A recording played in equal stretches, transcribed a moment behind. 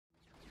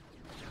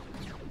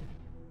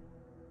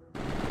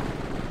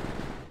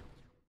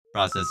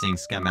Processing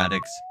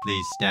schematics,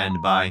 please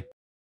stand by.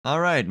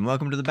 Alright, and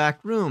welcome to the back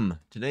room.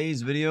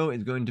 Today's video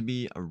is going to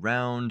be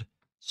around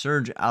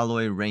surge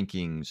alloy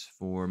rankings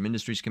for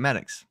Mindustry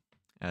Schematics.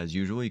 As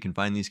usual, you can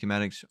find these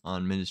schematics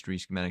on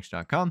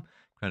mindustryschematics.com.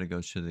 Credit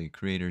goes to the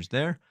creators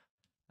there.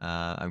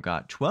 I've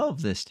got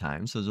 12 this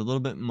time, so there's a little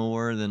bit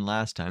more than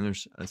last time.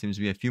 There seems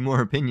to be a few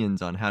more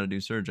opinions on how to do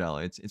surge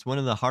alloy. It's one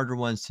of the harder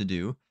ones to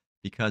do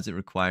because it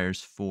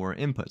requires 4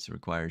 inputs. It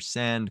requires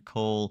sand,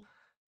 coal,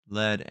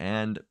 lead,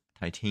 and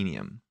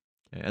titanium,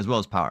 okay, as well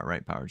as power,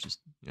 right? Power is just,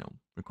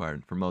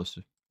 required for most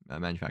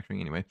manufacturing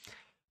anyway.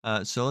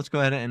 So let's go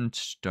ahead and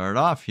start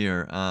off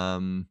here.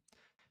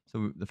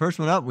 So the first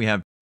one up, we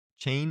have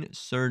chain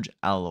surge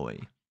alloy.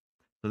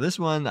 So this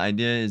one, the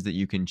idea is that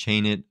you can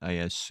chain it, I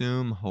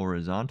assume,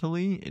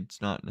 horizontally.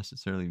 It's not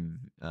necessarily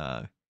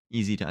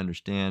easy to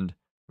understand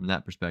from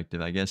that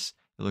perspective. I guess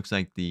it looks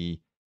like the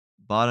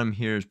bottom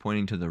here is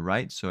pointing to the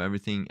right, so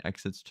everything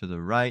exits to the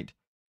right.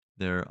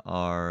 There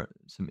are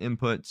some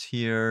inputs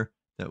here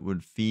that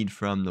would feed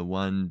from the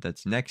one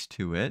that's next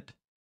to it,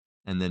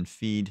 and then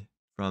feed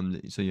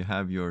from so you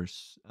have your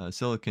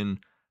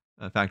silicon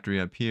factory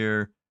up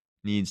here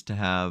needs to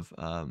have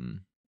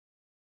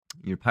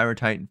your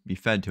pyrrhotite be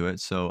fed to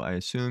it. So I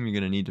assume you're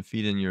going to need to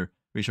feed in your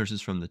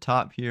resources from the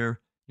top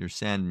here, your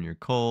sand and your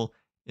coal.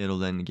 It'll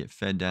then get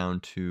fed down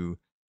to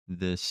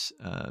this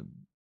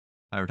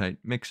pyrrhotite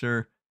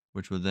mixer,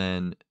 which will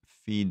then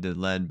feed the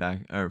lead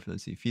back, or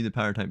let's see, feed the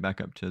pyrrhotite back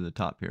up to the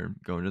top here,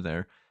 go into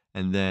there.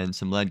 And then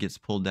some lead gets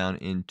pulled down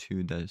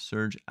into the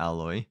surge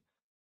alloy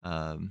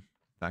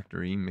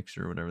factory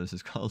mixer, whatever this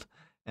is called.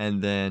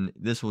 And then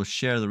this will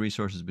share the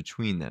resources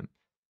between them.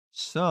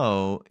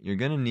 So you're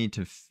going to need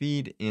to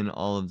feed in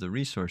all of the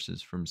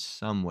resources from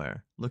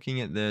somewhere.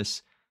 Looking at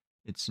this,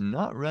 it's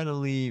not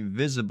readily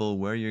visible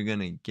where you're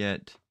going to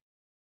get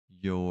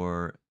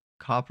your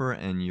copper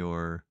and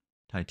your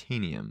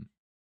titanium.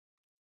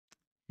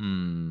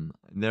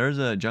 There's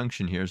a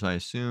junction here, so I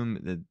assume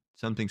that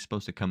something's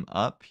supposed to come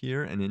up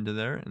here and into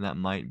there, and that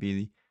might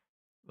be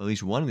at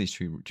least one of these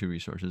two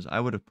resources.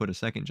 I would have put a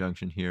second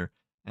junction here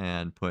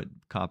and put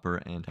copper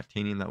and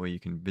titanium. That way you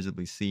can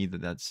visibly see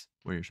that that's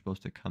where you're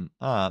supposed to come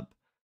up.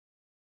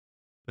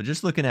 But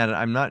just looking at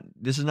it,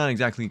 this is not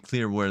exactly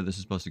clear where this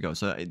is supposed to go.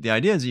 So the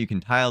idea is that you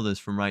can tile this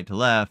from right to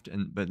left,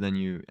 and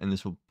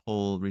this will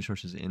pull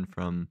resources in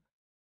from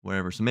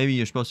wherever. So maybe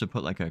you're supposed to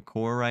put like a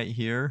core right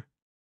here,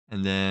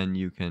 and then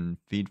you can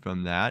feed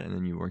from that, and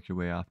then you work your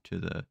way off to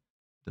the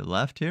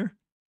left here,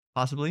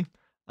 possibly.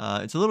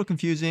 It's a little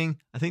confusing.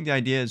 I think the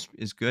idea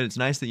is good. It's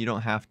nice that you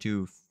don't have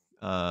to.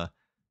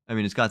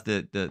 It's got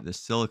the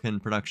silicon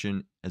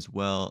production as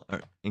well, or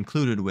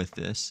included with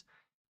this.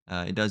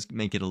 It does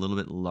make it a little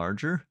bit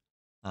larger.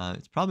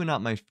 It's probably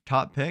not my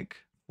top pick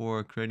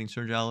for creating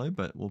surge alloy,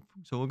 but we'll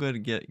go ahead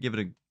and give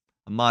it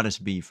a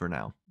modest B for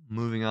now.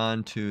 Moving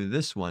on to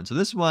this one. So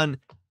this one,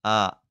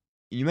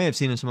 you may have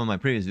seen in some of my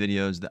previous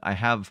videos that I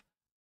have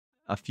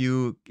a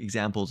few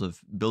examples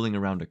of building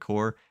around a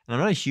core. And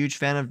I'm not a huge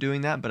fan of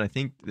doing that, but I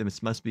think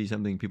this must be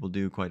something people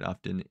do quite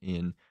often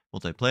in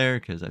multiplayer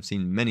because I've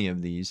seen many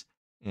of these,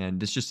 and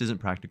this just isn't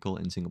practical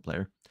in single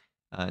player.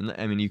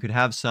 You could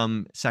have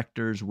some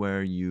sectors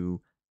where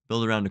you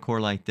build around a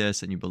core like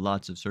this and you build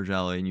lots of surge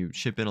alloy and you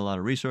ship in a lot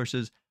of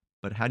resources,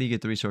 but how do you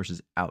get the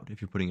resources out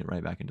if you're putting it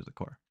right back into the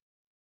core?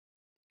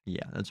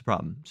 Yeah, that's a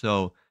problem.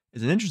 So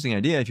it's an interesting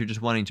idea if you're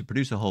just wanting to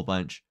produce a whole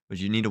bunch, but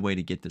you need a way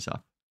to get this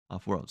off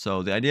world.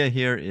 So the idea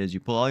here is you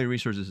pull all your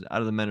resources out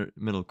of the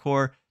middle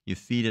core, you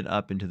feed it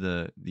up into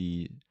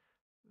the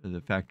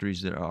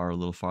factories that are a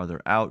little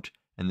farther out,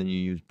 and then you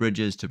use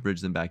bridges to bridge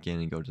them back in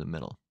and go to the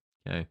middle.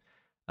 Okay.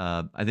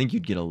 I think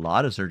you'd get a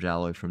lot of surge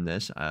alloy from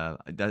this.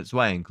 That's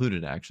why I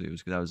included it, actually. It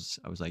was because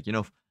I was like,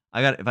 if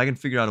I can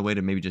figure out a way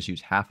to maybe just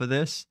use half of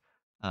this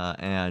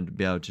and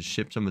be able to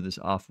ship some of this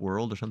off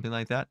world or something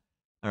like that,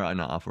 or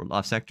not off world,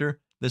 off sector,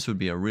 this would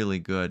be a really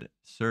good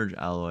surge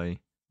alloy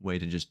way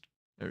to just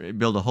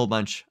build a whole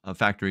bunch of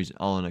factories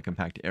all in a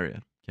compact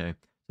area. Okay,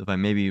 so if I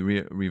maybe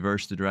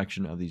reverse the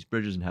direction of these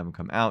bridges and have them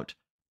come out,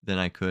 then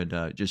I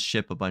could just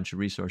ship a bunch of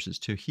resources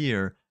to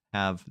here,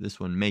 have this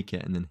one make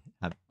it, and then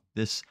have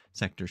this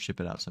sector ship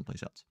it out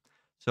someplace else.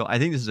 So I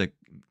think this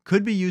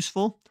could be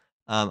useful.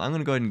 I'm going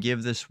to go ahead and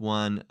give this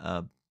one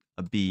a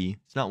B.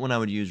 It's not one I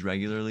would use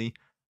regularly,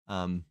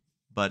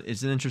 but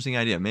it's an interesting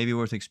idea. Maybe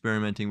worth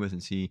experimenting with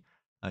and see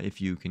if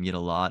you can get a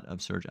lot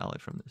of surge alloy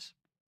from this.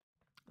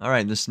 All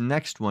right, this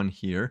next one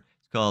here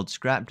is called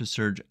Scrap to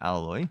Surge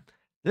Alloy.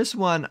 This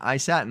one, I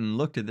sat and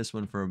looked at this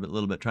one for a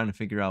little bit, trying to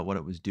figure out what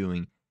it was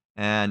doing,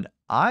 and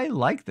I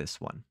like this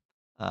one.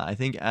 I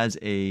think as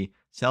a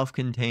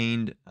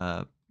self-contained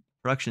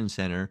production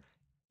center,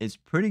 it's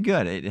pretty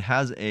good. It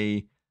has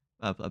a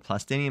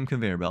plastinium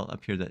conveyor belt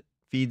up here that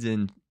feeds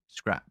in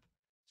scrap.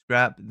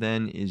 Scrap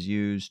then is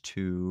used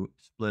to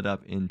split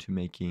up into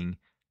making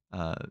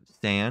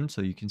sand.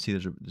 So you can see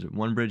there's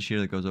one bridge here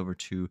that goes over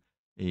to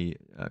a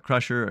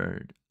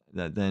crusher,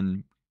 that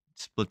then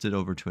splits it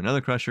over to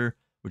another crusher,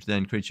 which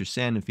then creates your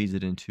sand and feeds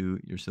it into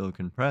your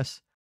silicon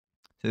press.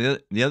 So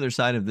the other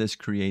side of this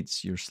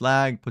creates your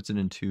slag, puts it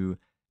into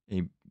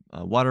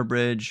a water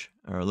bridge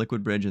or a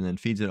liquid bridge, and then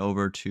feeds it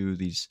over to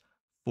these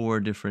four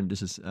different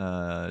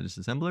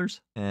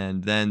disassemblers.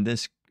 And then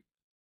this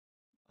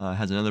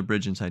has another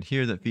bridge inside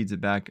here that feeds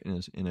it back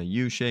in a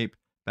U shape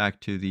back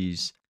to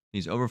these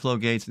overflow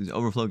gates. These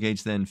overflow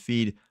gates then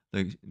feed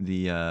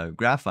the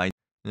graphite,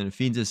 and then it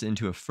feeds this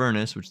into a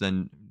furnace, which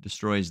then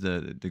destroys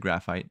the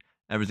graphite.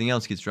 Everything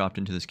else gets dropped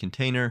into this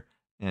container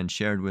and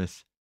shared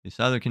with this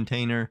other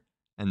container,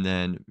 and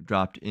then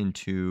dropped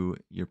into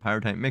your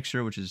pyrotype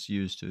mixture, which is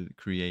used to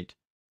create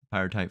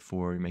pyrotype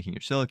for making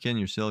your silicon.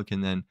 Your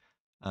silicon then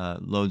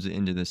loads it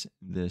into this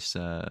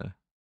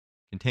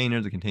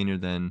container. The container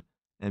then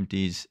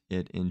empties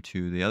it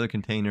into the other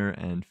container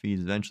and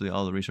feeds. Eventually,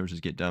 all the resources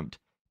get dumped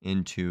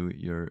into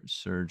your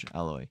surge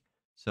alloy.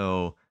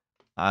 So,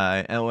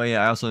 I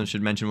also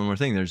should mention one more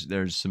thing.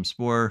 There's some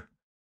spore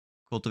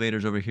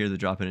cultivators over here that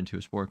drop it into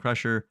a spore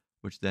crusher,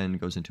 which then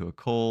goes into a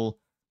coal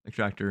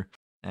extractor,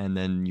 and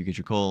then you get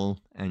your coal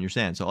and your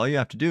sand. So all you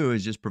have to do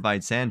is just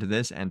provide sand to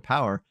this and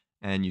power,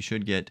 and you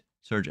should get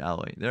surge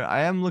alloy. There,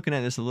 I am looking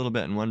at this a little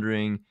bit and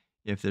wondering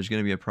if there's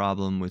going to be a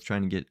problem with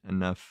trying to get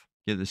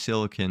the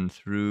silicon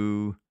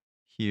through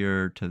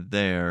here to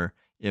there.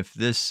 If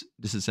this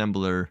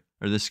disassembler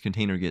or this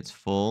container gets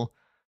full,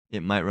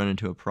 it might run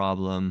into a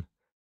problem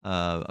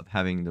of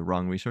having the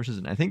wrong resources.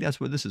 And I think that's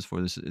what this is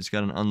for. It's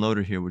got an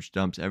unloader here which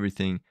dumps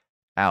everything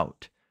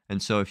out.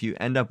 And so if you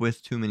end up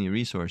with too many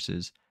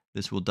resources,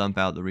 this will dump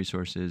out the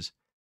resources,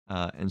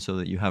 and so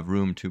that you have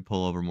room to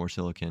pull over more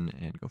silicon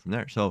and go from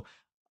there. So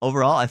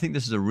overall, I think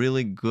this is a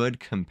really good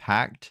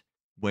compact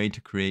way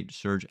to create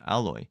surge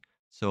alloy.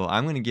 So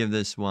I'm going to give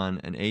this one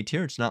an A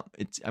tier.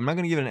 I'm not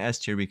going to give it an S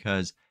tier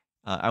because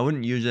I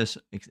wouldn't use this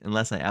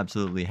unless I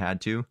absolutely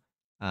had to.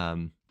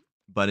 Um,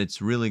 but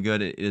it's really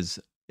good. It's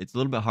a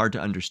little bit hard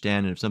to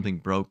understand, and if something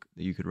broke,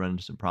 you could run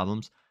into some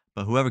problems.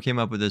 But whoever came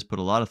up with this put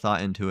a lot of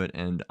thought into it,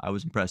 and I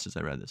was impressed as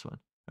I read this one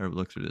or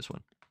looked through this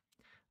one.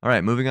 All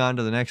right, moving on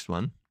to the next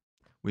one.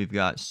 We've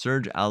got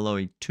Surge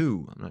Alloy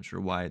 2. I'm not sure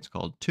why it's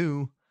called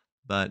 2,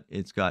 but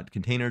it's got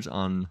containers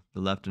on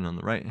the left and on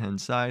the right hand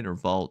side, or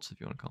vaults if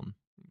you want to call them.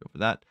 Go for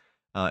that.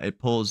 It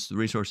pulls the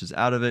resources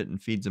out of it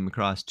and feeds them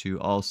across to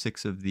all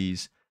 6 of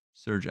these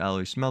Surge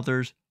Alloy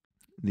smelters.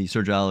 The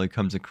surge alloy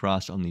comes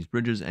across on these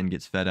bridges and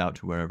gets fed out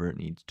to wherever it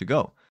needs to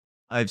go.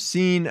 I've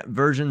seen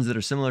versions that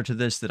are similar to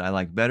this that I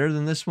like better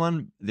than this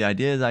one. The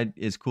idea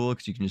is cool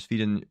because you can just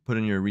put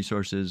in your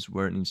resources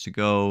where it needs to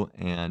go,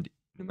 and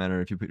no matter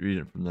if you read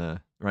it from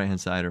the right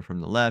hand side or from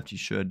the left, you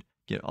should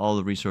get all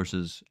the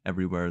resources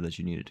everywhere that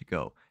you need it to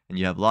go, and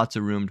you have lots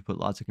of room to put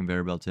lots of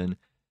conveyor belts in.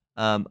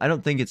 I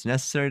don't think it's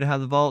necessary to have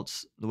the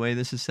vaults the way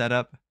this is set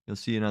up. You'll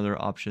see another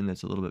option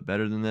that's a little bit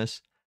better than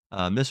this.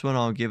 This one,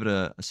 I'll give it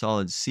a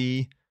solid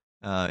C.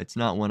 It's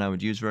not one I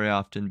would use very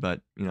often,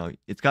 but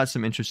it's got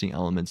some interesting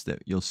elements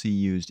that you'll see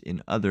used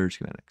in other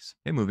schematics.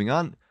 Okay, moving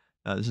on.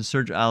 This is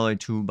Surge Alloy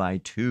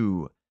 2x2.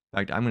 In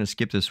fact, I'm going to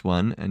skip this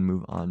one and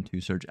move on to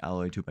Surge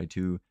Alloy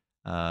 2x2.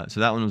 So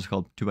that one was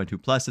called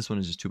 2x2 plus. This one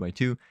is just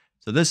 2x2.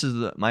 So this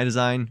is my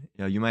design.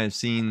 You might have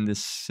seen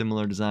this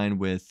similar design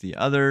with the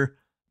other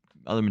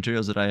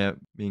materials that I have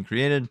being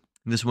created.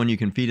 This one you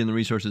can feed in the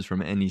resources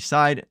from any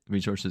side.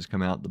 Resources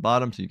come out the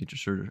bottom, so you get your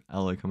surge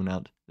alloy coming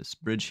out this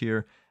bridge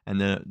here. And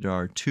then there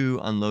are 2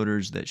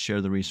 unloaders that share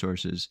the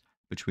resources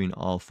between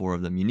all 4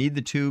 of them. You need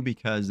the 2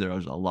 because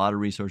there's a lot of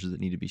resources that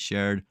need to be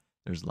shared.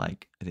 There's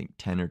like, I think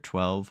 10 or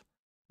 12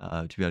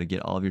 to be able to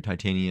get all of your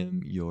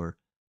titanium, your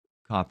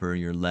copper,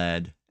 your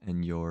lead,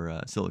 and your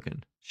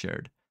silicon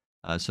shared.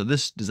 So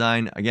this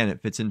design, again,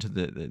 it fits into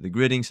the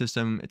gridding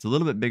system. It's a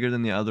little bit bigger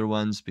than the other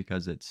ones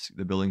because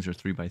the buildings are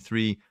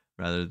 3x3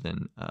 rather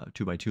than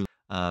 2x2.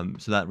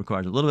 So that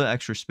requires a little bit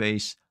extra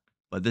space,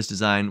 but this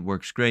design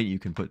works great. You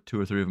can put 2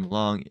 or 3 of them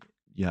along.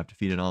 You have to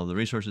feed in all of the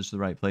resources to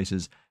the right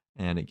places,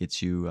 and it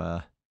gets you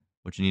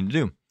what you need to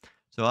do.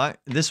 So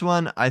this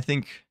one I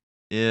think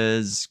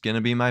is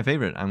gonna be my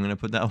favorite. I'm gonna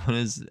put that one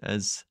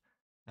as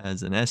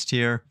an S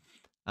tier,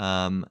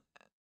 and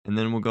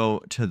then we'll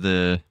go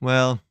to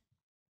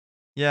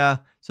yeah.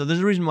 So there's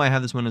a reason why I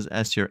have this one as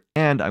S tier,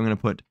 and I'm gonna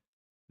put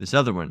this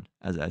other one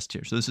as S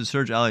tier. So this is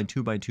Surge Alloy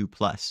 2x2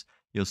 plus.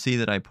 You'll see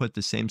that I put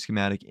the same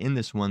schematic in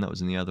this one that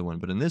was in the other one,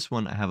 but in this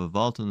one I have a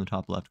vault in the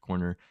top left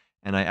corner,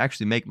 and I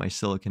actually make my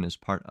silicon as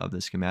part of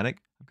the schematic.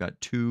 I've got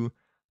 2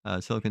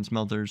 silicon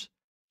smelters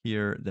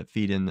here that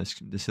feed in the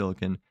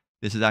silicon.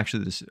 This is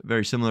actually this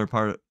very similar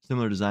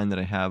design that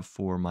I have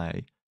for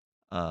my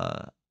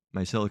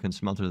my silicon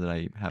smelter that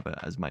I have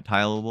as my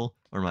tileable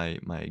or my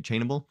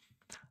chainable.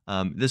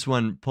 This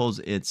one pulls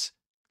its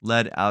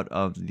lead out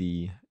of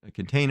the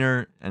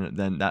container, and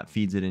then that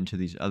feeds it into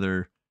these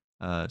other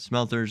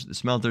smelters. The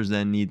smelters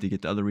then need to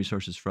get the other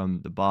resources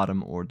from the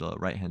bottom or the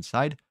right-hand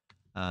side,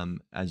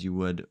 as you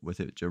would with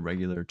a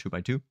regular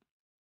 2x2.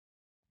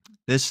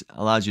 This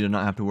allows you to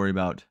not have to worry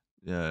about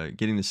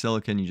getting the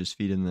silicon. You just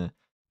feed in the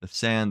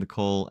sand, the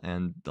coal,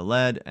 and the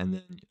lead, and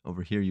then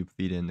over here you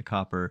feed in the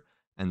copper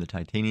and the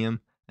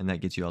titanium, and that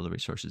gets you all the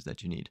resources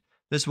that you need.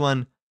 This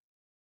one,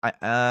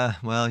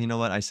 Well, you know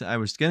what? I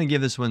was gonna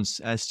give this one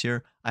S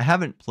tier. I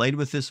haven't played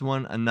with this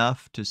one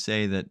enough to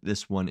say that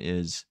this one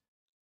is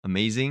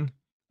amazing.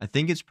 I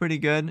think it's pretty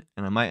good,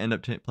 and I might end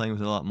up playing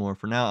with it a lot more.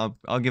 For now,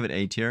 I'll give it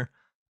A tier.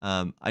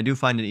 I do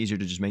find it easier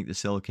to just make the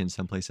silicon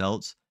someplace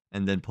else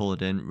and then pull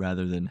it in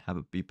rather than have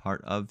it be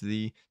part of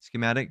the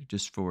schematic,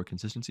 just for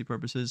consistency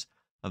purposes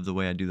of the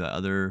way I do the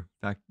other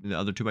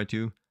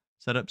 2x2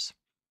 setups.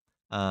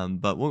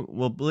 But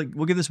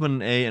we'll give this one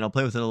an A, and I'll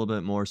play with it a little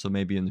bit more. So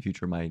maybe in the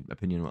future, my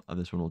opinion of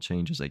this one will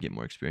change as I get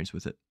more experience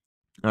with it.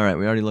 All right,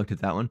 we already looked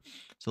at that one.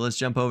 So let's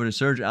jump over to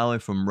Surge Alloy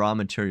from Raw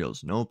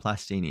Materials, no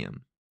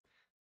plastanium.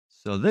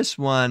 So this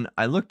one,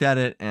 I looked at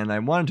it and I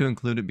wanted to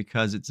include it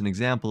because it's an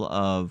example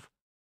of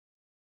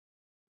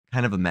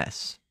kind of a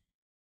mess,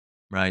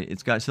 right?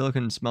 It's got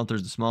silicon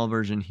smelters, the small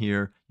version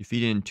here. You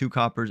feed in 2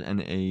 coppers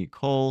and a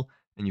coal,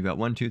 and you've got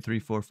 1, 2, 3,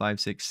 4, 5,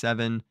 6,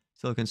 7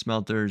 silicon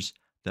smelters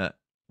that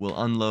will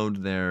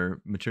unload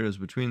their materials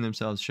between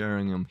themselves,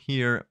 sharing them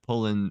here,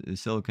 pull in the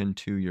silicon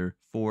to your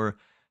 4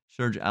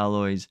 surge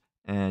alloys,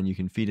 and you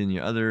can feed in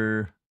your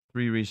other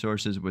 3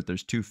 resources with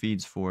there's 2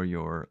 feeds for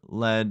your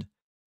lead,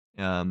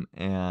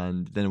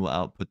 and then it will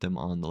output them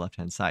on the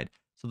left-hand side.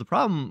 So the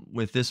problem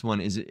with this one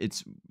is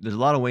there's a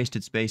lot of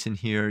wasted space in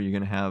here. You're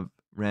gonna have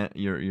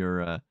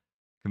your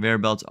conveyor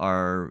belts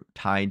are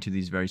tied to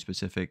these very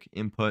specific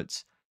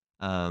inputs.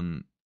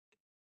 Um,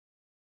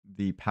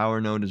 the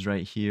power node is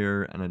right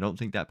here, and I don't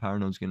think that power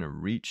node is gonna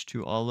reach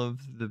to all of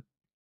the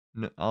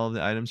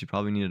items. You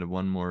probably needed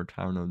one more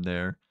tower node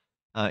there.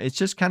 It's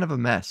just kind of a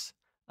mess.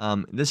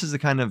 This is the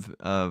kind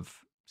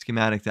of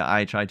schematic that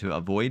I try to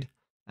avoid,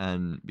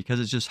 and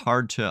because it's just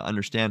hard to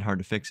understand, hard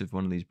to fix if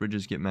one of these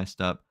bridges get messed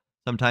up.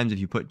 Sometimes if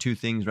you put two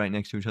things right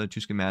next to each other, two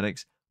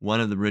schematics, one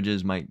of the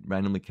bridges might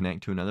randomly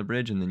connect to another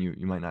bridge, and then you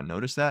might not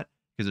notice that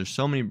because there's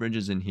so many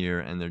bridges in here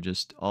and they're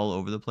just all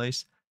over the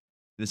place.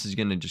 This is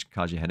going to just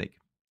cause you a headache.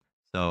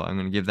 So I'm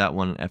going to give that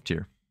one an F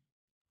tier.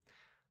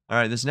 All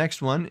right, this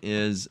next one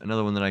is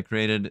another one that I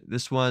created.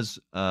 This was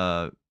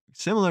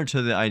similar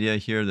to the idea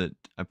here that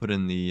I put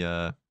in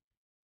the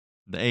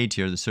A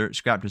tier, the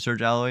scrap to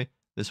surge alloy.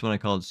 This one I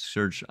called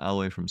surge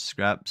alloy from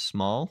scrap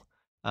small.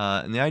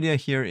 And the idea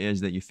here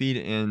is that you feed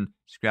in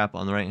scrap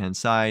on the right hand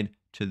side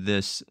to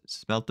this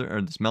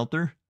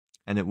smelter,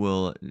 and it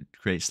will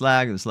create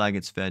slag. The slag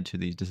gets fed to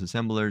these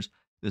disassemblers.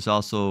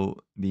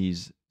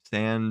 These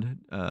sand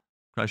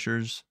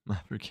crushers, I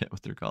forget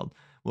what they're called.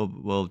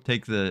 We'll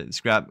take the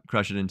scrap,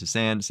 crush it into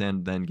sand.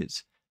 Sand then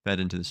gets fed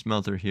into the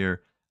smelter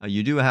here.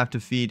 You do have to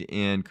feed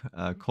in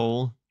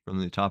coal from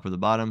the top or the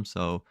bottom,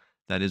 so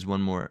that is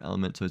one more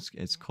element. So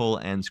it's coal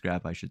and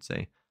scrap, I should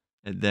say.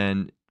 It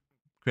then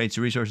creates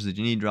the resources that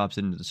you need, drops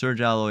it into the surge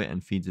alloy,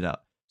 and feeds it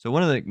out. So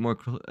one of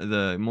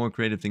the more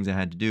creative things I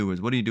had to do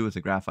was, what do you do with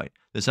the graphite?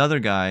 This other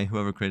guy,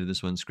 whoever created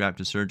this one, scrap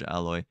to surge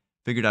alloy,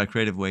 figured out a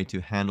creative way to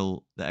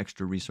handle the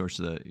extra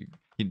resource.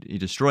 He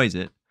destroys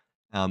it,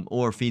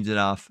 or feeds it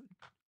off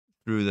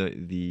through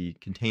the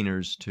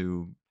containers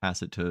to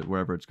pass it to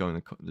wherever it's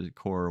going, the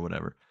core or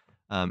whatever.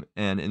 And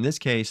in this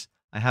case,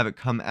 I have it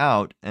come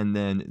out, and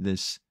then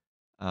this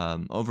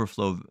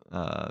overflow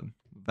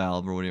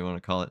valve, or what do you want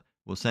to call it,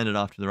 will send it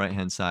off to the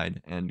right-hand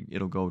side, and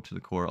it'll go to the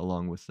core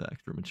along with the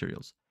extra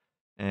materials.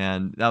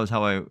 And that was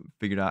how I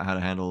figured out how to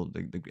handle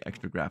the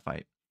extra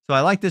graphite. So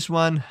I like this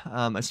one.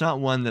 It's not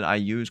one that I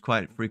use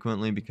quite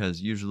frequently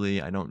because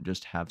usually I don't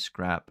just have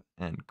scrap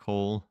and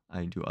coal.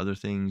 I do other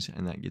things,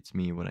 and that gets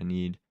me what I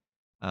need.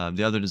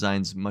 The other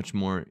design's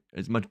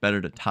it's much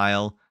better to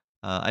tile.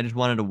 I just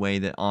wanted a way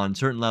that on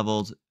certain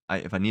levels,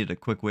 if I needed a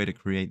quick way to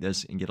create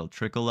this and get a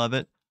trickle of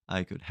it,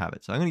 I could have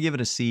it. So I'm going to give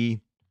it a C.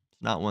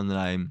 It's not one that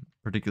I'm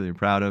particularly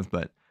proud of,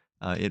 but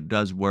it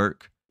does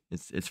work.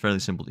 It's fairly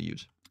simple to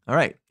use. All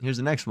right, here's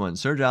the next one.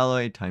 Surge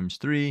Alloy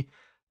 ×3.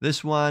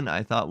 This one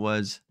I thought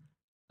was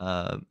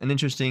an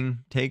interesting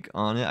take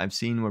on it. I've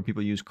seen where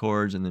people use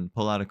cores and then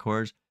pull out of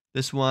cores.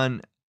 This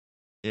one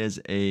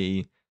is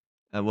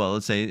well,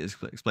 let's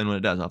explain what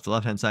it does. Off the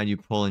left-hand side, you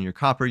pull in your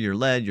copper, your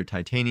lead, your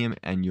titanium,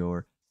 and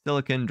your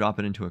silicon, drop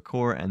it into a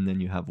core, and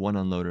then you have one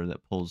unloader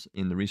that pulls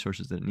in the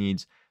resources that it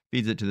needs,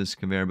 feeds it to this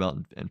conveyor belt,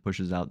 and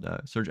pushes out the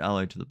surge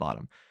alloy to the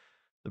bottom.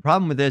 The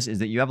problem with this is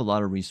that you have a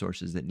lot of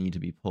resources that need to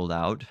be pulled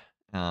out,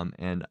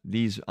 and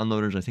these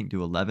unloaders, I think,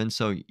 do 11,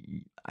 so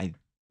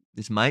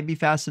this might be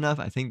fast enough.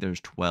 I think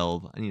there's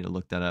 12. I need to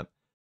look that up.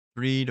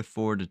 3 to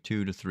 4 to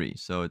 2 to 3.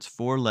 So it's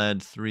 4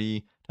 lead,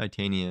 3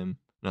 titanium,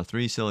 no,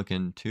 3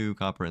 silicon, 2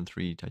 copper, and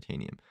 3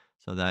 titanium.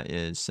 So that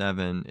is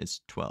 7.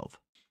 It's 12.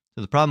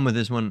 So the problem with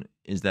this one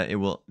is that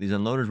these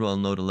unloaders will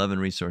unload 11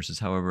 resources.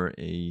 However,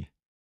 you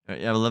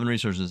have 11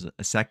 resources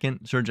a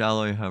second. Surge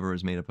alloy, however,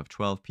 is made up of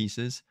 12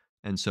 pieces.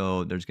 And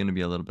so there's going to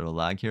be a little bit of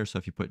lag here. So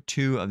if you put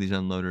 2 of these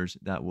unloaders,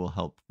 that will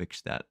help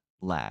fix that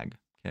lag.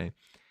 Okay.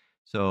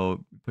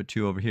 So put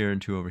 2 over here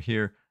and 2 over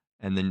here,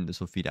 and then this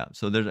will feed out.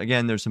 So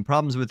there's some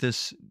problems with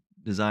this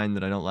design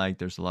that I don't like.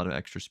 There's a lot of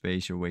extra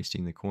space. You're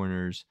wasting the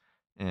corners,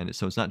 and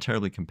so it's not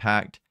terribly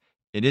compact.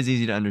 It is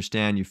easy to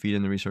understand. You feed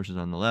in the resources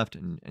on the left,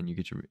 and you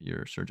get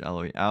your surge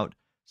alloy out.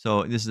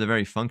 So this is a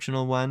very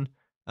functional one.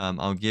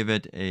 I'll give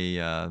it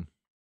a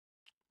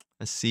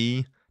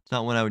C. It's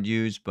not one I would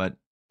use, but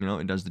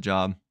it does the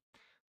job.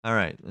 All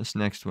right, this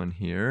next one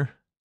here.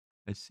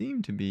 I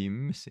seem to be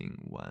missing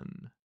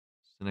one.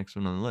 It's the next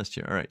one on the list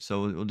here. All right,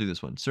 so we'll do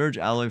this one. Surge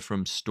alloy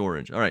from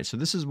storage. All right, so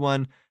this is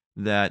one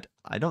that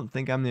I don't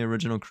think I'm the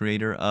original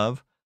creator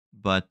of,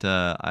 but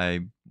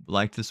I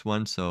like this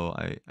one. So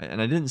I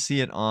didn't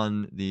see it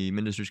on the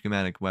Mindustry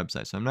Schematic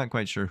website, so I'm not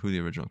quite sure who the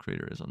original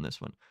creator is on this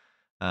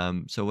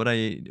one. So what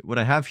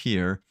I have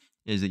here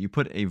is that you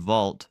put a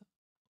vault,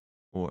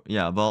 or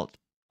yeah, a vault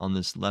on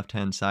this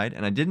left-hand side,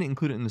 and I didn't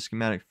include it in the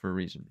schematic for a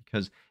reason,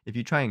 because if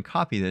you try and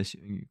copy this,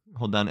 you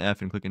hold down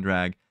F and click and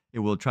drag, it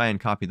will try and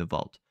copy the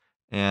vault.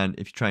 And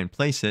if you try and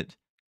place it,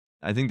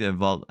 I think the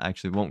vault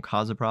actually won't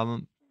cause a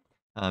problem,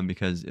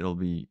 because it'll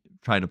be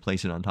try to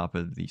place it on top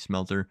of the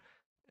smelter.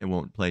 It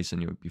won't place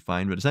and you'll be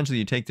fine. But essentially,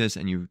 you take this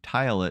and you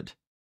tile it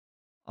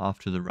off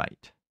to the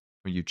right,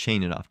 or you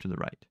chain it off to the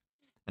right.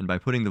 And by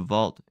putting the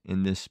vault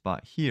in this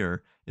spot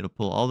here, it'll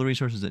pull all the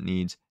resources it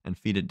needs and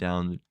feed it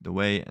down the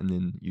way. And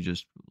then you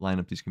just line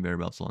up these conveyor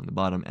belts along the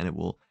bottom, and it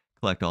will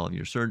collect all of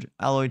your surge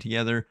alloy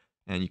together,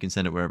 and you can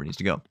send it wherever it needs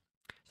to go.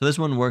 So this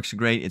one works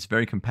great. It's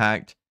very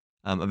compact.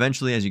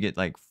 Eventually, as you get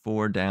like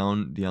 4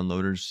 down, the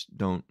unloaders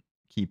don't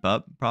keep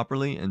up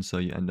properly, and so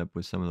you end up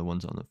with some of the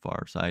ones on the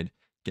far side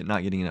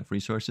not getting enough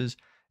resources,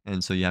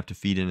 and so you have to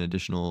feed in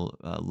additional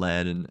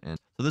lead, and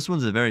so this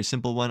one's a very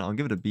simple one. I'll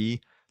give it a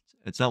B.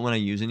 It's not one I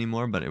use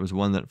anymore, but it was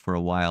one that for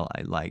a while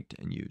I liked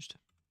and used.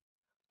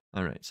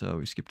 All right, so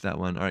we skipped that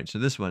one. All right, so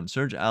this one,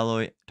 surge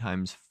alloy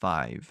times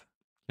 5.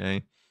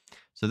 Okay,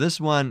 so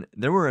this one,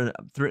 there were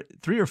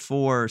three or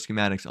four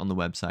schematics on the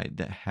website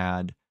that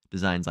had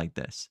designs like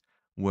this,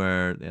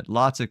 where they had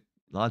lots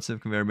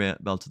of conveyor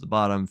belts at the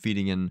bottom,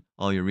 feeding in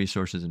all your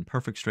resources in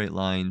perfect straight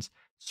lines,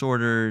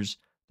 sorters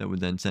that would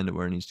then send it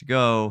where it needs to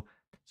go.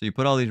 So you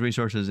put all these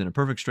resources in a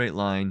perfect straight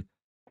line,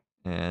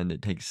 and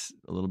it takes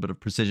a little bit of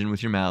precision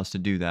with your mouse to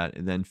do that.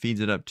 It then feeds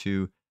it up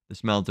to the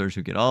smelters,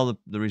 who get all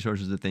the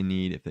resources that they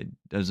need. If it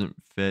doesn't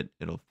fit,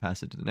 it'll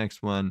pass it to the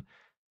next one.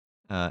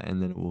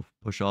 And then it will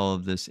push all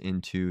of this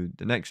into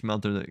the next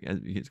smelter.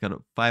 It's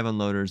got 5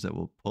 unloaders that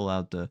will pull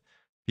out the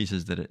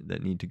pieces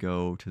that need to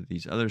go to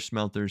these other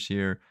smelters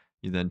here.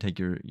 You then take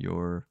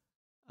your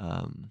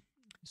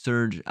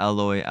surge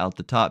alloy out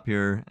the top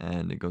here,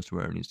 and it goes to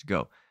where it needs to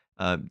go.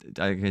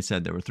 Like I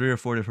said, there were 3 or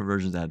 4 different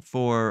versions that had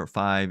 4,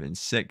 5, and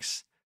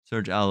 6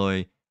 surge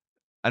alloy.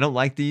 I don't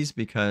like these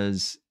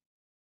because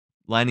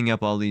lining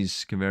up all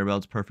these conveyor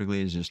belts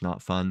perfectly is just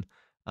not fun.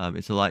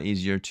 It's a lot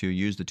easier to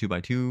use the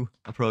 2x2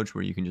 approach,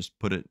 where you can just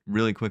put it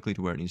really quickly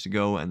to where it needs to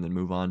go and then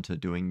move on to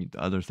doing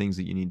the other things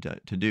that you need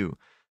to do.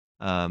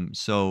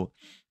 So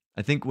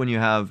I think when you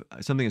have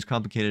something as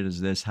complicated as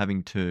this,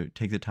 having to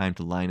take the time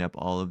to line up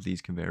all of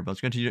these conveyor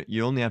belts, granted,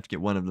 you only have to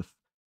get one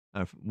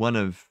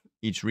of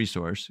each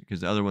resource,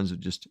 because the other ones are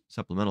just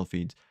supplemental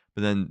feeds,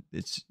 but then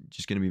it's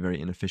just going to be very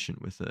inefficient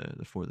with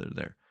the 4 that are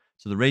there.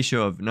 So the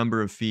ratio of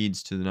number of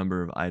feeds to the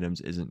number of items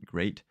isn't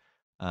great.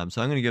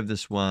 So I'm going to give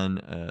this one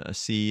a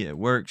C. It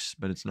works,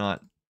 but it's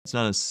not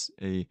a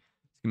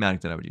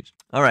schematic that I would use.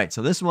 All right,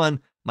 so this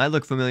one might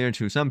look familiar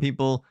to some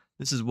people.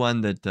 This is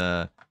one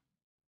that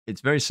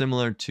it's very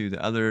similar to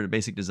the other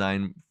basic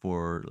design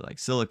for like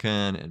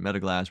silicon and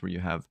metaglass, where you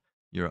have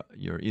your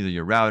either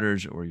your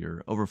routers or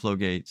your overflow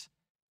gates.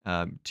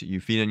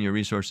 You feed in your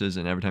resources,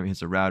 and every time it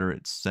hits a router,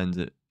 it sends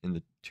it in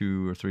the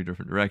 2 or 3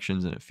 different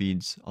directions, and it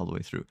feeds all the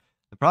way through.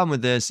 The problem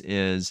with this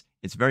is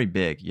it's very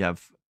big. You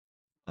have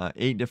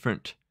 8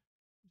 different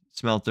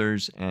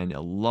smelters and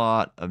a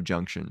lot of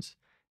junctions.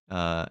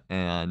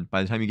 And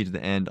by the time you get to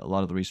the end, a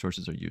lot of the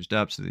resources are used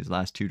up. So these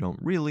last 2 don't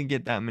really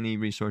get that many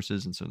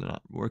resources, and so they're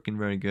not working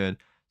very good.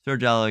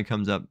 Surge alloy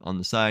comes up on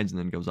the sides and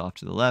then goes off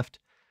to the left.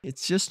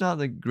 It's just not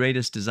the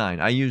greatest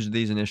design. I used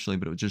these initially,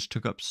 but it just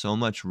took up so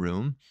much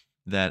room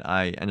that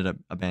I ended up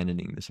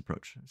abandoning this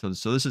approach. So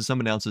this is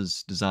somebody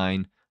else's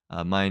design.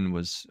 Mine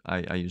was,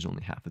 I used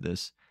only half of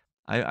this.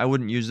 I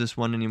wouldn't use this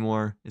one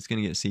anymore. It's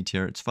going to get C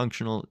tier. It's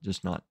functional,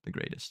 just not the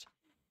greatest.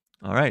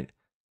 All right.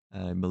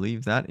 I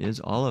believe that is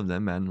all of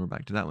them, and we're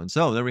back to that one.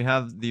 So there we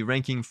have the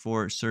ranking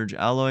for Surge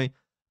Alloy.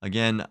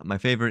 Again, my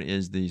favorite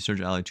is the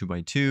Surge Alloy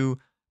 2x2.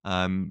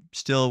 I'm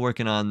still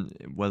working on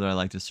whether I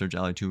like the Surge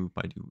Alloy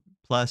 2x2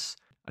 Plus.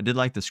 I did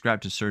like the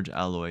Scrap to Surge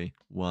Alloy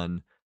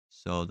one,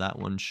 so that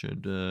one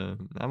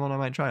I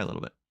might try a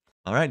little bit.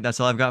 All right, that's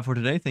all I've got for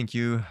today. Thank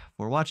you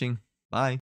for watching. Bye.